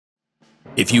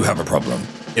If you have a problem,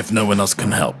 if no one else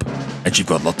can help, and you've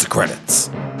got lots of credits,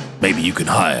 maybe you can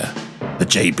hire the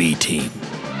JB team.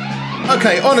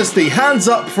 Okay, honestly, hands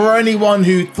up for anyone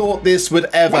who thought this would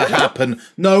ever happen.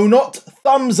 No, not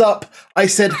thumbs up. I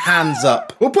said hands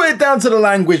up. We'll put it down to the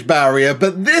language barrier,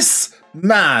 but this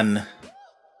man,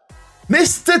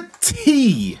 Mr.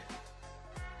 T.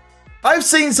 I've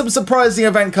seen some surprising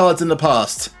event cards in the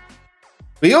past.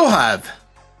 We all have.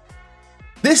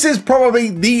 This is probably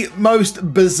the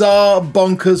most bizarre,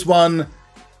 bonkers one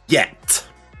yet.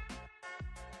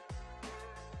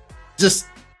 Just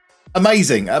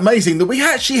amazing, amazing that we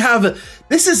actually have.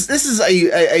 This is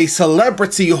a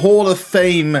celebrity Hall of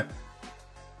Fame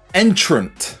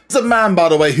entrant. This is a man, by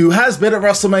the way, who has been at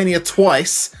WrestleMania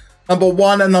twice, number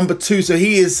 1 and number 2. So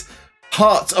he is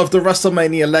part of the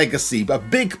WrestleMania legacy, a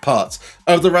big part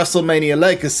of the WrestleMania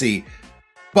legacy.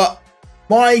 But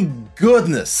my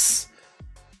goodness,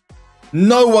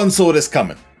 no one saw this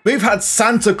coming. We've had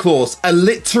Santa Claus, a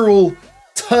literal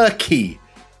turkey,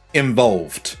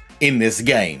 involved in this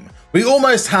game. We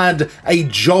almost had a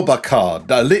jobber card,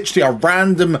 literally a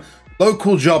random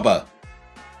local jobber.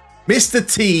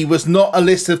 Mr. T was not a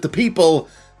list of the people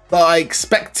that I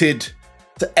expected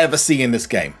to ever see in this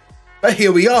game. But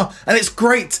here we are, and it's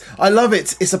great. I love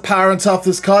it. It's a Power and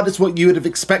Toughness card. It's what you would have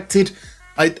expected.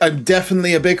 I'm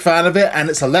definitely a big fan of it, and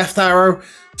it's a left arrow.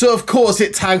 So of course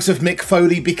it tags with Mick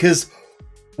Foley, because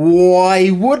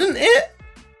why wouldn't it?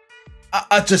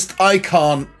 I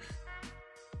can't.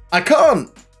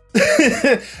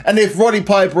 And if Roddy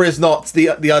Piper is not the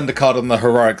undercard on the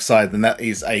heroic side, then that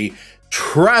is a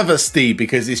travesty,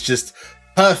 because it's just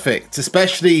perfect,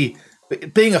 especially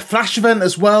being a Flash event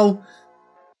as well.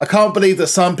 I can't believe that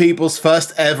some people's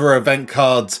first ever event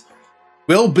cards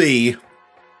will be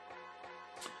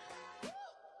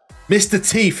Mr.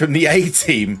 T from the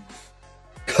A-Team.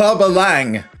 Clubber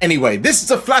Lang. Anyway, this is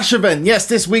a Flash event. Yes,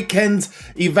 this weekend's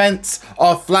events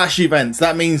are Flash events.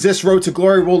 That means this Road to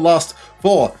Glory will last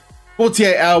for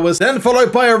 48 hours, then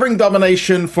followed by a ring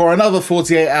domination for another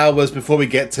 48 hours before we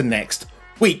get to next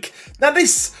week. Now,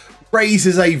 this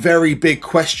raises a very big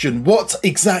question. What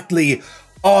exactly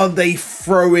are they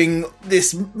throwing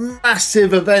this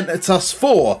massive event at us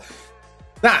for?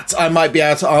 That I might be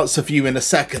able to answer for you in a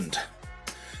second.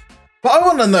 But I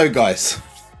want to know, guys,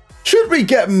 should we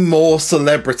get more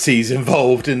celebrities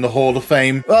involved in the Hall of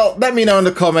Fame? Well, let me know in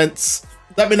the comments.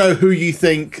 Let me know who you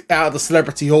think out of the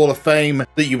Celebrity Hall of Fame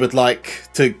that you would like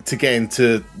to get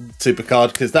into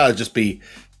SuperCard, because that would just be...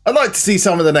 I'd like to see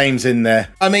some of the names in there.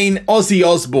 I mean, Ozzy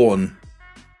Osbourne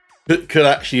could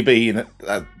actually be in it.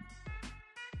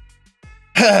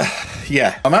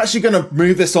 Yeah, I'm actually going to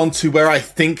move this on to where I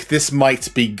think this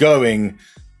might be going.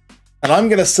 And I'm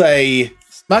going to say,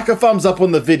 smack a thumbs up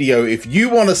on the video if you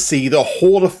want to see the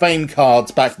Hall of Fame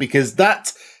cards back, because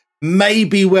that may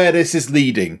be where this is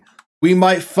leading. We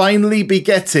might finally be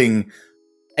getting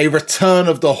a return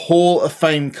of the Hall of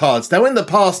Fame cards. Now, in the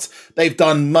past, they've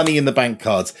done Money in the Bank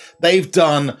cards. They've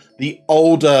done the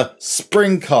older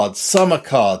spring cards, summer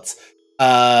cards,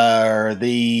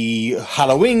 the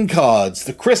Halloween cards,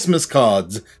 the Christmas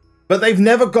cards, but they've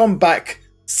never gone back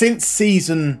since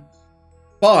season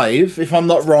 5, if I'm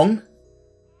not wrong,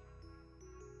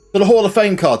 for the Hall of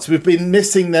Fame cards. We've been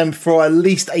missing them for at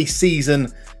least a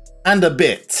season and a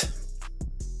bit,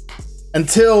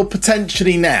 until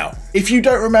potentially now. If you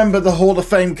don't remember the Hall of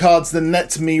Fame cards, then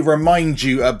let me remind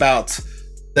you about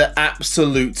the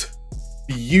absolute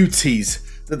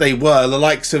beauties that they were, the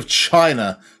likes of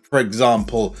China, for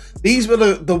example. These were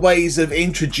the ways of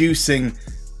introducing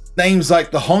names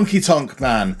like the Honky Tonk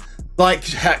Man, like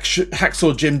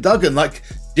Hacksaw Jim Duggan, like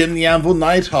Jim the Anvil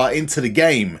Neidhart into the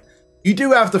game. You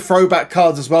do have the throwback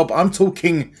cards as well, but I'm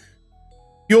talking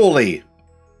purely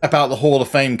about the Hall of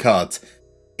Fame cards.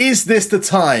 Is this the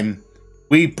time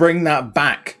we bring that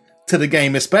back to the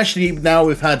game, especially now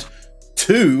we've had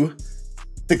 2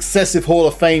 successive Hall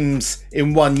of Fames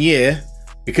in 1 year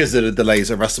because of the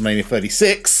delays at WrestleMania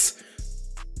 36.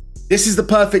 This is the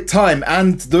perfect time,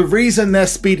 and the reason they're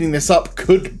speeding this up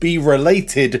could be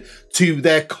related to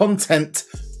their content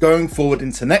going forward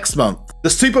into next month. The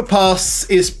Super Pass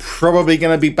is probably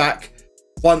going to be back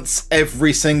once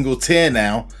every single tier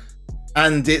now,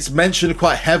 and it's mentioned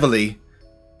quite heavily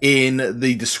in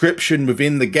the description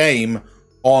within the game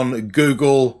on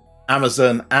Google,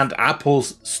 Amazon, and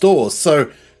Apple's stores.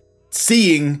 So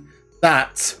seeing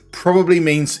that probably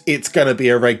means it's going to be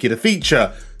a regular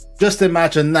feature. Just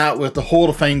imagine that with the Hall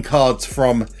of Fame cards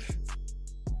from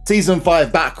Season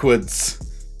 5 backwards,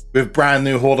 with brand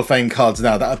new Hall of Fame cards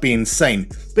now. That would be insane.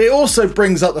 But it also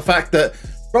brings up the fact that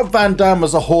Rob Van Dam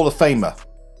was a Hall of Famer.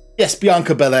 Yes,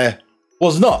 Bianca Belair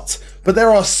was not. But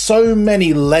there are so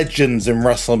many legends in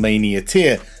WrestleMania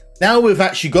tier. Now we've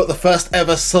actually got the first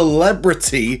ever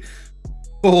celebrity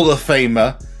Hall of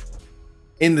Famer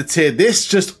in the tier. This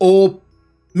just all,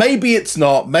 maybe it's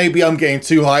not, maybe I'm getting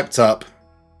too hyped up.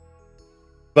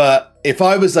 But if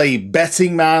I was a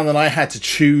betting man and I had to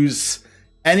choose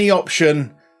any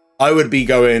option, I would be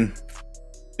going,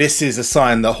 this is a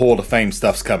sign that Hall of Fame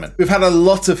stuff's coming. We've had a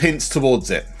lot of hints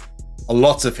towards it. A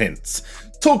lot of hints.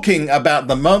 Talking about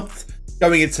the month,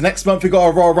 going into next month, we got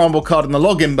a Royal Rumble card and the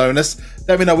login bonus.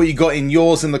 Let me know what you got in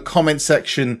yours in the comment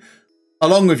section,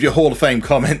 along with your Hall of Fame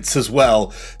comments as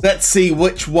well. Let's see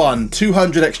which one.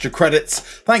 200 extra credits.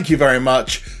 Thank you very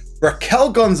much.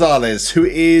 Raquel Gonzalez, who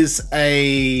is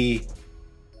a...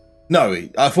 No,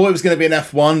 I thought it was going to be an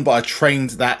F1, but I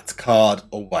trained that card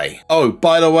away. Oh,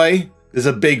 by the way, there's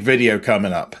a big video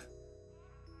coming up.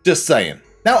 Just saying.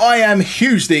 Now, I am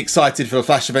hugely excited for the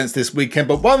Flash events this weekend,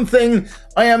 but one thing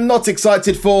I am not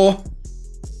excited for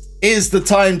is the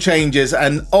time changes.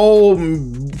 And oh,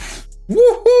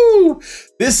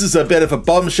 woohoo! This is a bit of a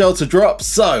bombshell to drop.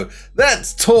 So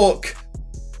let's talk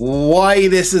why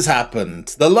this has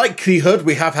happened. The likelihood,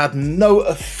 we have had no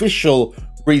official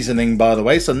reasoning, by the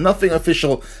way, so nothing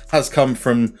official has come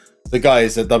from the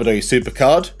guys at WWE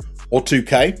SuperCard or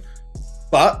 2K,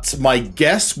 but my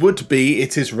guess would be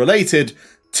it is related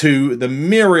to the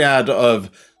myriad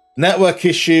of network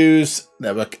issues,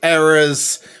 network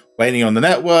errors, waiting on the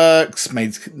networks,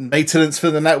 maintenance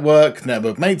for the network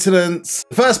maintenance.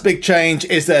 The first big change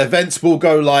is that events will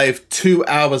go live 2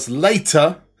 hours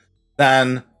later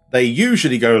than they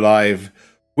usually go live,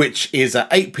 which is at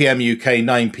 8 PM UK,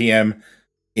 9 PM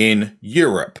in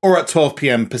Europe, or at 12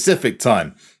 PM Pacific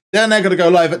time. Then they're going to go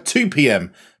live at 2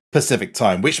 PM Pacific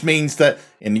time, which means that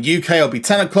in the UK it'll be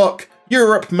 10 o'clock,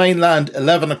 Europe mainland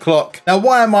 11 o'clock. Now,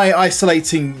 why am I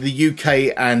isolating the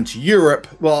UK and Europe?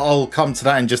 Well, I'll come to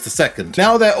that in just a second.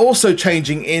 Now, they're also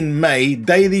changing in May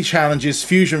daily challenges,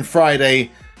 Fusion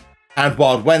Friday and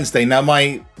Wild Wednesday. Now,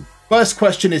 my first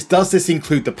question is, does this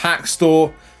include the pack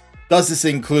store? Does this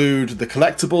include the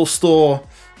collectible store?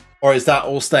 Or is that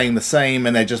all staying the same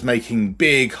and they're just making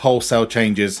big wholesale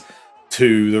changes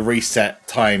to the reset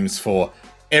times for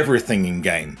everything in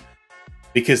game?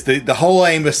 Because the whole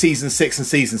aim of Season 6 and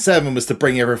Season 7 was to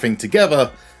bring everything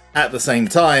together at the same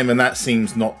time, and that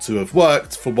seems not to have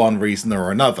worked for one reason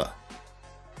or another.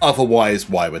 Otherwise,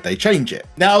 why would they change it?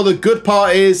 Now, the good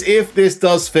part is, if this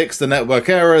does fix the network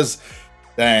errors,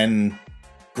 then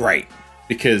great.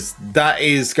 Because that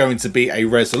is going to be a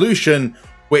resolution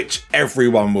which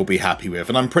everyone will be happy with.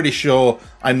 And I'm pretty sure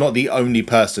I'm not the only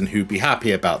person who'd be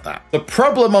happy about that. The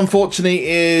problem, unfortunately,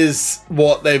 is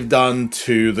what they've done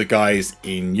to the guys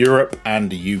in Europe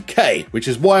and the UK, which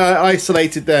is why I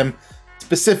isolated them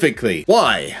specifically.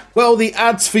 Why? Well, the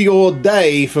ads for your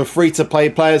day for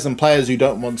free-to-play players and players who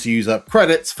don't want to use up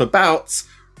credits for bouts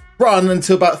run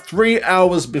until about 3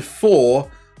 hours before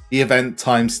the event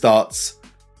time starts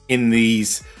in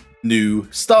these new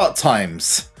start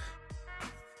times.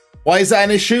 Why is that an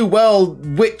issue? Well,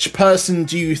 which person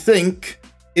do you think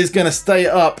is going to stay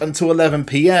up until 11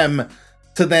 PM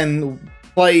to then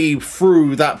play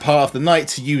through that part of the night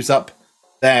to use up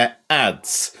their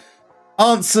ads?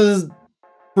 Answer,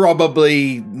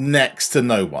 probably next to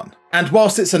no one. And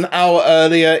whilst it's an hour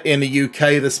earlier in the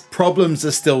UK, the problems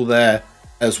are still there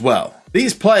as well.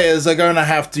 These players are going to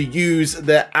have to use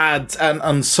their ads at an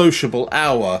unsociable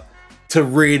hour to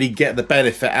really get the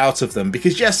benefit out of them.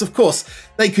 Because yes, of course,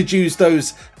 they could use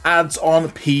those ads on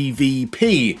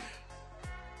PvP.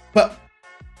 But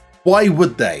why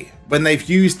would they, when they've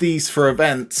used these for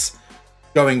events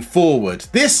going forward?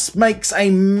 This makes a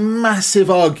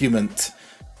massive argument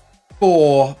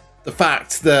for the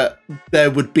fact that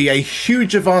there would be a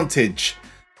huge advantage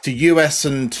to US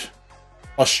and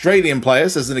Australian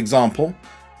players, as an example,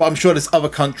 but I'm sure there's other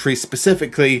countries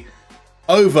specifically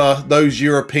over those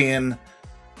European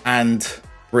and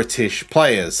British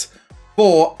players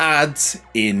for ads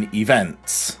in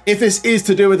events. If this is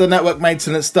to do with the network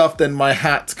maintenance stuff, then my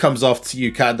hat comes off to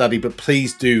you, Cat Daddy, but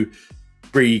please do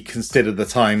reconsider the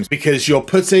times, because you're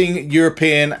putting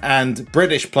European and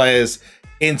British players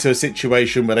into a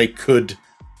situation where they could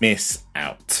miss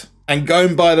out. And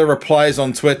going by the replies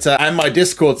on Twitter and my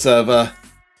Discord server,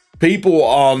 people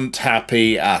aren't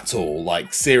happy at all.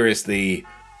 Like, seriously.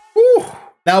 Whew.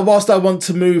 Now, whilst I want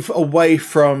to move away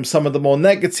from some of the more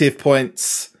negative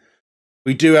points,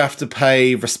 we do have to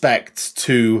pay respect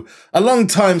to a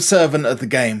long-time servant of the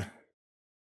game.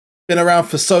 Been around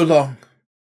for so long.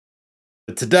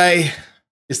 But today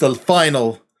is the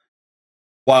final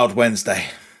Wild Wednesday.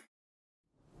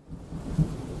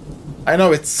 I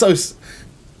know it's so...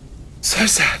 So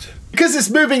sad. Because it's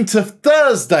moving to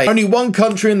Thursday. Only one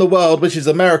country in the world, which is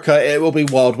America, it will be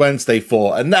Wild Wednesday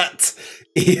for. And that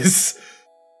is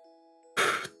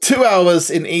 2 hours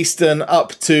in Eastern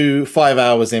up to 5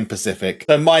 hours in Pacific.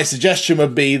 So my suggestion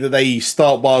would be that they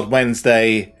start Wild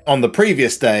Wednesday on the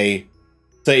previous day.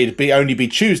 So it'd only be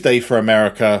Tuesday for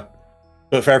America,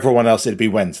 but for everyone else it'd be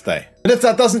Wednesday. But if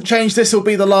that doesn't change, this will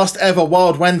be the last ever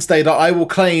Wild Wednesday that I will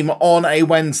claim on a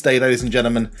Wednesday, ladies and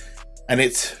gentlemen. And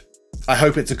I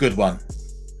hope it's a good one.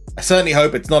 I certainly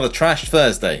hope it's not a trash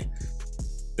Thursday.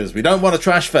 Because we don't want a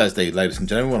trash Thursday, ladies and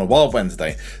gentlemen. We want a Wild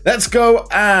Wednesday. Let's go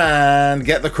and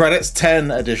get the credits.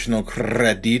 10 additional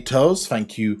creditos.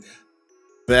 Thank you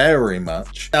very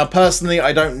much. Now, personally,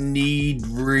 I don't need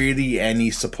really any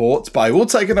support, but I will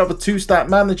take another 2-stat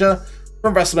manager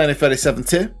from WrestleMania 37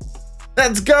 tier.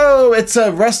 Let's go! It's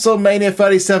a WrestleMania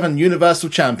 37 Universal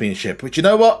Championship, which, you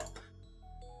know what?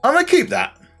 I'm going to keep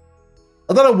that.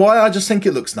 I don't know why, I just think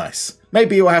it looks nice.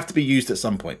 Maybe it will have to be used at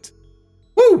some point.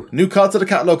 Woo! New card to the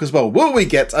catalogue as well. Will we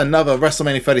get another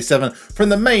WrestleMania 37 from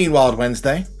the main Wild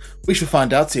Wednesday? We shall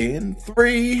find out in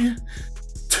 3,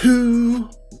 2,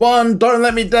 1. Don't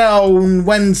let me down,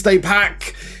 Wednesday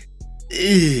pack.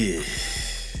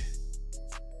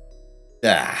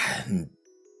 Nah.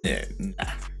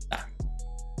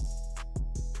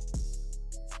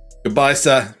 Goodbye,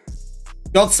 sir.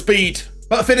 Godspeed.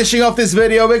 But finishing off this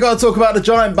video, we're going to talk about the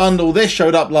Giant Bundle. This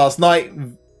showed up last night.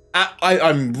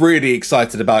 I'm really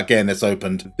excited about getting this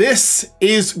opened. This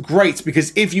is great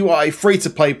because if you are a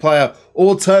free-to-play player,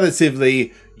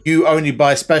 alternatively, you only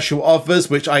buy special offers,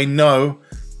 which I know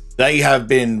they have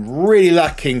been really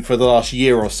lacking for the last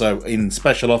year or so in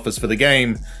special offers for the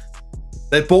game.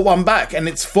 They brought one back, and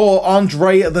it's for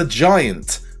Andre the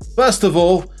Giant. First of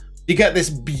all, you get this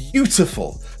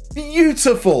beautiful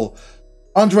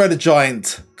Andre the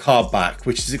Giant card back,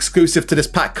 which is exclusive to this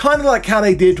pack, kind of like how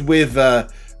they did with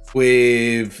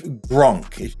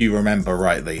Gronk, if you remember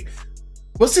rightly.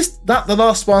 Was that the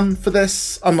last one for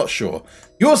this? I'm not sure.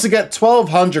 You also get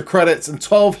 1,200 credits and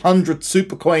 1,200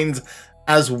 super coins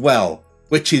as well,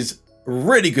 which is a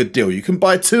really good deal. You can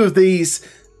buy 2 of these,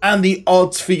 and the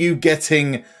odds for you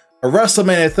getting a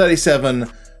WrestleMania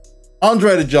 37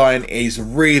 Andre the Giant is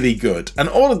really good. And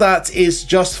all of that is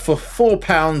just for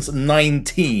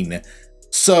 £4.19.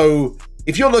 So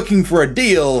if you're looking for a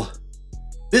deal,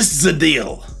 this is a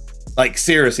deal. Like,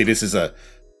 seriously, this is a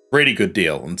really good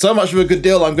deal. And so much of a good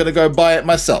deal, I'm going to go buy it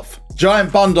myself.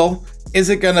 Giant Bundle, is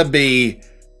it going to be...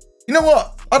 You know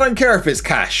what? I don't care if it's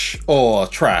cash or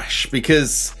trash,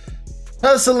 because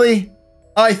personally,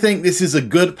 I think this is a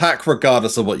good pack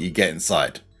regardless of what you get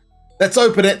inside. Let's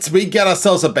open it. We get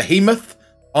ourselves a Behemoth,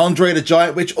 Andre the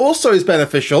Giant, which also is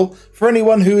beneficial for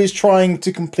anyone who is trying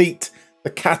to complete the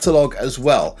catalogue as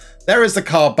well. There is the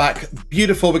card back.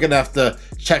 Beautiful. We're going to have to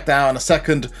check that out in a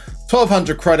second.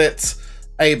 1,200 credits,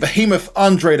 a Behemoth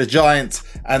Andre the Giant,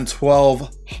 and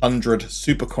 1,200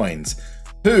 super coins,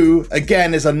 who,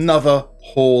 again, is another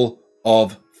Hall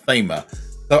of Famer.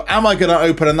 So am I going to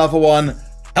open another one?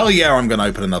 Hell yeah, I'm going to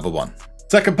open another one.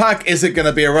 Second pack, is it going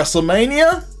to be a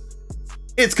WrestleMania?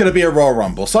 It's going to be a Royal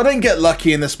Rumble. So I didn't get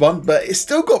lucky in this one, but it's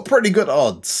still got pretty good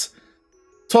odds.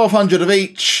 1,200 of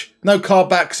each. No card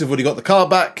backs. We've already got the card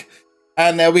back.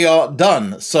 And there we are,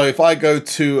 done. So if I go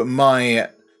to my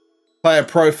player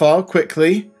profile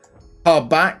quickly, card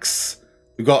backs,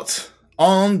 we've got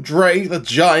Andre the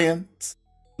Giant.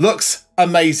 Looks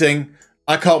amazing.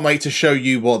 I can't wait to show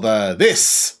you what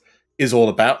this is all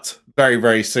about very,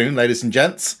 very soon, ladies and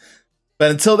gents.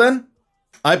 But until then,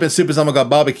 I've been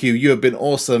SuperZombGBBQ. You have been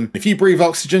awesome. If you breathe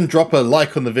oxygen, drop a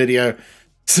like on the video.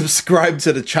 Subscribe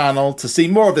to the channel to see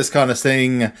more of this kind of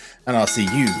thing. And I'll see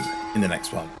you in the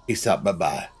next one. Peace out.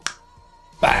 Bye-bye.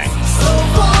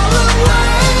 Bang.